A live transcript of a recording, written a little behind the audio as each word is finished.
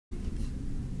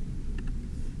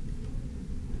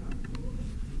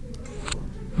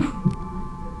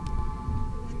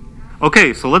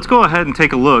Okay, so let's go ahead and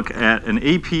take a look at an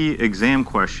AP exam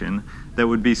question that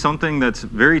would be something that's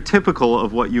very typical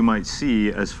of what you might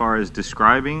see as far as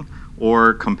describing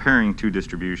or comparing two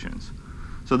distributions.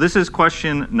 So this is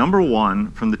question number 1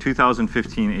 from the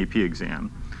 2015 AP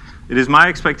exam. It is my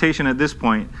expectation at this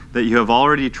point that you have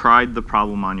already tried the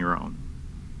problem on your own.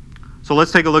 So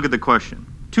let's take a look at the question.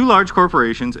 Two large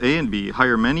corporations, A and B,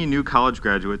 hire many new college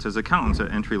graduates as accountants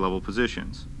at entry-level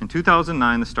positions. In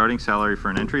 2009, the starting salary for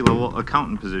an entry-level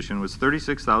accountant position was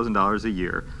 $36,000 a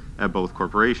year at both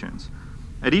corporations.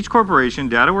 At each corporation,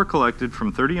 data were collected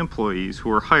from 30 employees who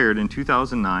were hired in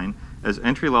 2009 as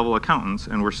entry-level accountants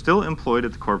and were still employed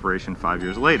at the corporation 5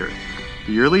 years later.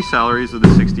 The yearly salaries of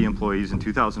the 60 employees in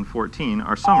 2014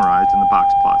 are summarized in the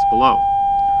box plots below.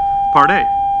 Part A.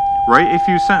 Write a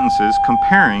few sentences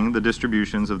comparing the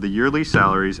distributions of the yearly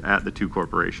salaries at the two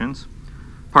corporations.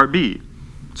 Part B.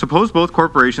 Suppose both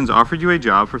corporations offered you a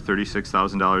job for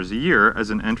 $36,000 a year as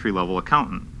an entry-level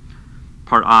accountant.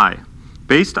 Part I.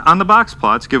 Based on the box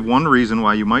plots, give one reason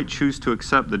why you might choose to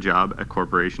accept the job at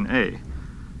Corporation A.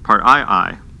 Part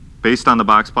II. Based on the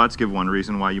box plots, give one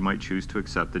reason why you might choose to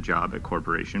accept the job at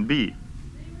Corporation B.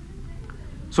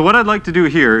 So what I'd like to do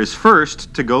here is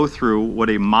first to go through what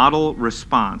a model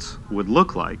response would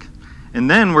look like. And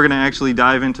then we're going to actually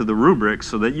dive into the rubric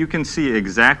so that you can see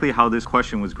exactly how this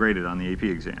question was graded on the AP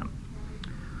exam.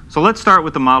 So let's start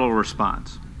with the model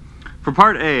response. For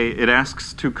part A, it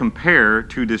asks to compare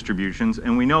two distributions,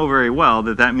 and we know very well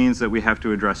that that means that we have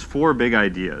to address 4 big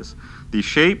ideas: the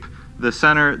shape, the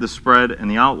center, the spread, and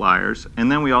the outliers,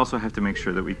 and then we also have to make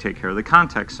sure that we take care of the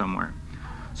context somewhere.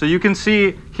 So you can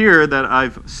see here that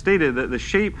I've stated that the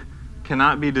shape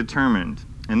cannot be determined.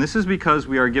 And this is because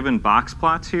we are given box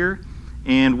plots here.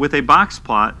 And with a box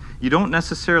plot, you don't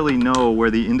necessarily know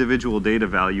where the individual data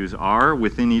values are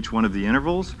within each one of the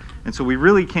intervals. And so we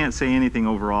really can't say anything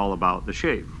overall about the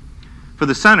shape. For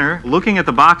the center, looking at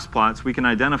the box plots, we can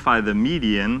identify the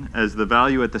median as the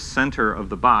value at the center of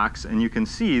the box. And you can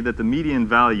see that the median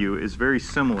value is very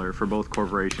similar for both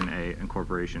Corporation A and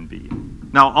Corporation B.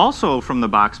 Now also from the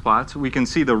box plots, we can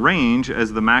see the range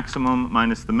as the maximum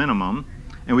minus the minimum.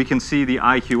 And we can see the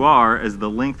IQR as the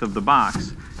length of the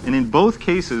box. And in both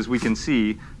cases, we can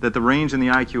see that the range in the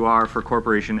IQR for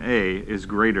Corporation A is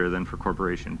greater than for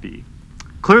Corporation B.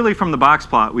 Clearly from the box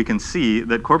plot, we can see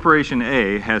that Corporation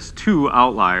A has 2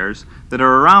 outliers that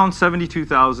are around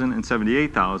 72,000 and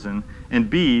 78,000, and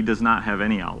B does not have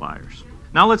any outliers.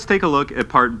 Now let's take a look at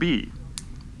Part B.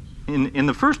 In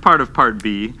the first part of Part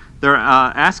B, they're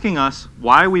asking us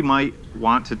why we might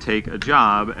want to take a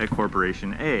job at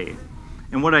Corporation A.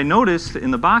 And what I noticed in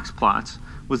the box plots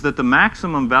was that the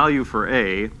maximum value for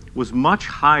A was much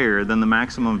higher than the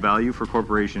maximum value for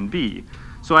Corporation B.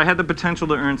 So I had the potential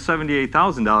to earn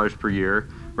 $78,000 per year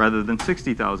rather than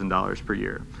 $60,000 per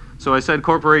year. So I said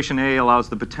Corporation A allows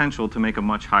the potential to make a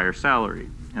much higher salary,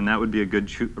 and that would be a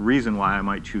good reason why I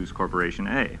might choose Corporation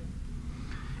A.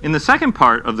 In the second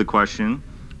part of the question,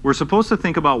 we're supposed to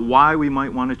think about why we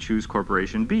might want to choose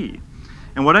Corporation B.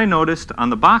 And what I noticed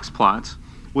on the box plots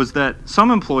was that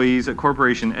some employees at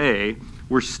Corporation A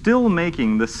were still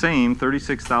making the same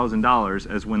 $36,000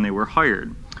 as when they were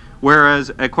hired. Whereas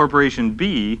at Corporation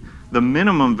B, the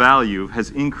minimum value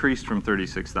has increased from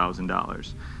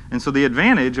 $36,000. And so the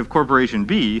advantage of Corporation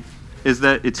B is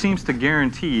that it seems to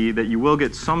guarantee that you will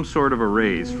get some sort of a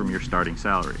raise from your starting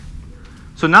salary.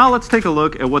 So now let's take a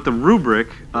look at what the rubric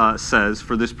says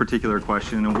for this particular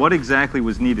question and what exactly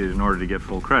was needed in order to get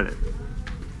full credit.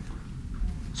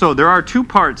 So there are 2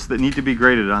 parts that need to be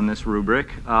graded on this rubric.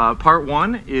 Part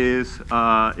 1 is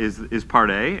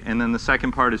Part A, and then the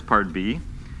second part is Part B.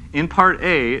 In Part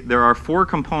A, there are 4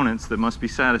 components that must be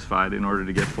satisfied in order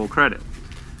to get full credit.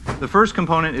 The first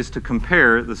component is to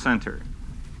compare the center.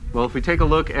 Well, if we take a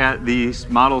look at the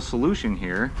model solution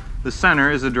here, the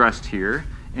center is addressed here,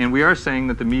 and we are saying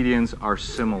that the medians are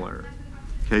similar.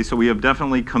 Okay, so we have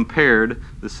definitely compared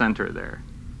the center there.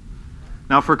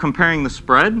 Now for comparing the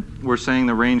spread, we're saying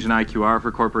the range in IQR for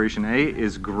Corporation A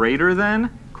is greater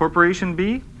than Corporation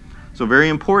B. So very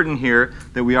important here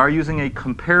that we are using a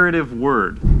comparative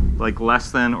word, like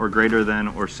less than or greater than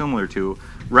or similar to,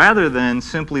 rather than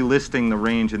simply listing the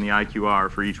range in the IQR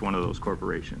for each one of those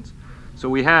corporations. So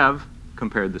we have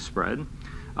compared the spread.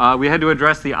 We had to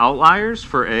address the outliers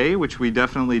for A, which we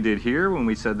definitely did here when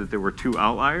we said that there were 2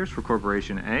 outliers for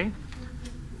Corporation A.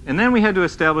 And then we had to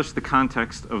establish the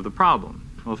context of the problem.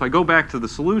 Well, if I go back to the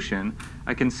solution,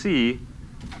 I can see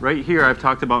right here I've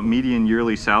talked about median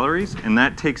yearly salaries, and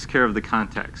that takes care of the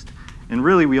context. And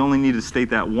really, we only need to state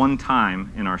that one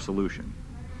time in our solution.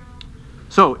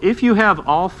 So if you have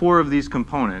all 4 of these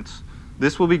components,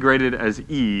 this will be graded as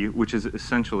E, which is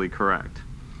essentially correct.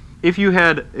 If you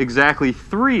had exactly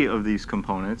 3 of these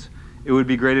components, it would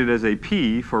be graded as a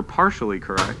P for partially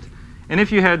correct. And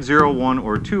if you had 0, 1,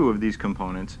 or 2 of these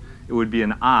components, it would be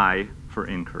an I for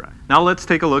incorrect. Now let's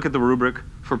take a look at the rubric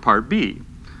for Part B.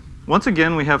 Once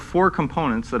again, we have 4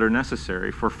 components that are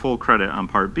necessary for full credit on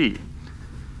Part B.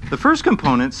 The first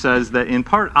component says that in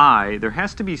Part I, there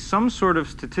has to be some sort of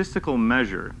statistical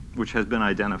measure which has been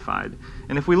identified.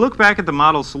 And if we look back at the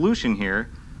model solution here,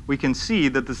 we can see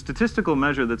that the statistical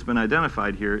measure that's been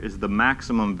identified here is the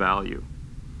maximum value.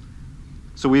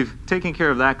 So we've taken care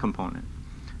of that component.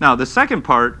 Now, the second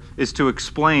part is to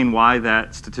explain why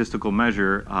that statistical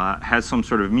measure has some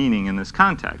sort of meaning in this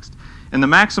context. And the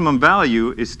maximum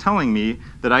value is telling me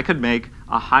that I could make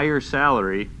a higher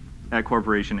salary at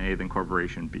Corporation A than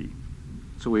Corporation B.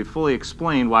 So we've fully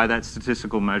explained why that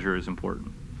statistical measure is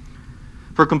important.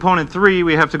 For component 3,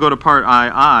 we have to go to Part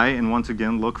II and once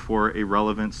again look for a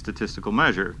relevant statistical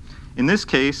measure. In this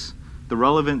case, the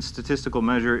relevant statistical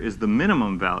measure is the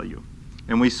minimum value.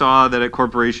 And we saw that at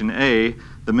Corporation A,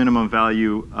 the minimum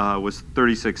value was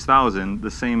 $36,000, the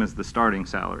same as the starting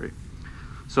salary.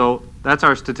 So that's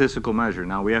our statistical measure.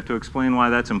 Now we have to explain why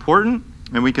that's important,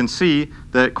 and we can see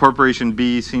that Corporation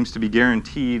B seems to be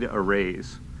guaranteed a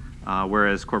raise,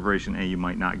 whereas Corporation A, you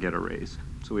might not get a raise.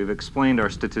 So we've explained our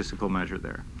statistical measure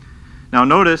there. Now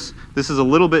notice, this is a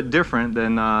little bit different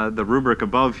than the rubric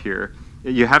above here.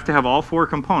 You have to have all 4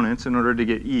 components in order to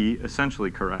get E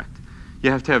essentially correct. You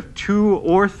have to have 2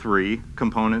 or 3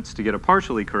 components to get a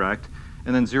partially correct,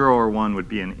 and then 0 or 1 would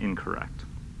be an incorrect.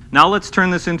 Now let's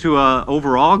turn this into an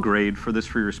overall grade for this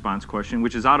free response question,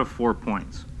 which is out of 4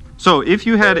 points. So if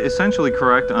you had essentially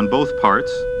correct on both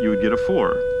parts, you would get a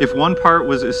 4. If one part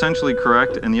was essentially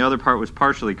correct and the other part was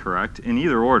partially correct, in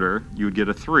either order, you would get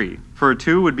a 3. For a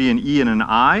 2 would be an E and an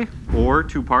I, or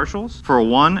 2 partials. For a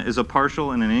 1 is a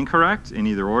partial and an incorrect in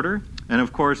either order. And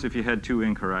of course, if you had 2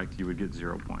 incorrect, you would get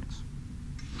 0 points.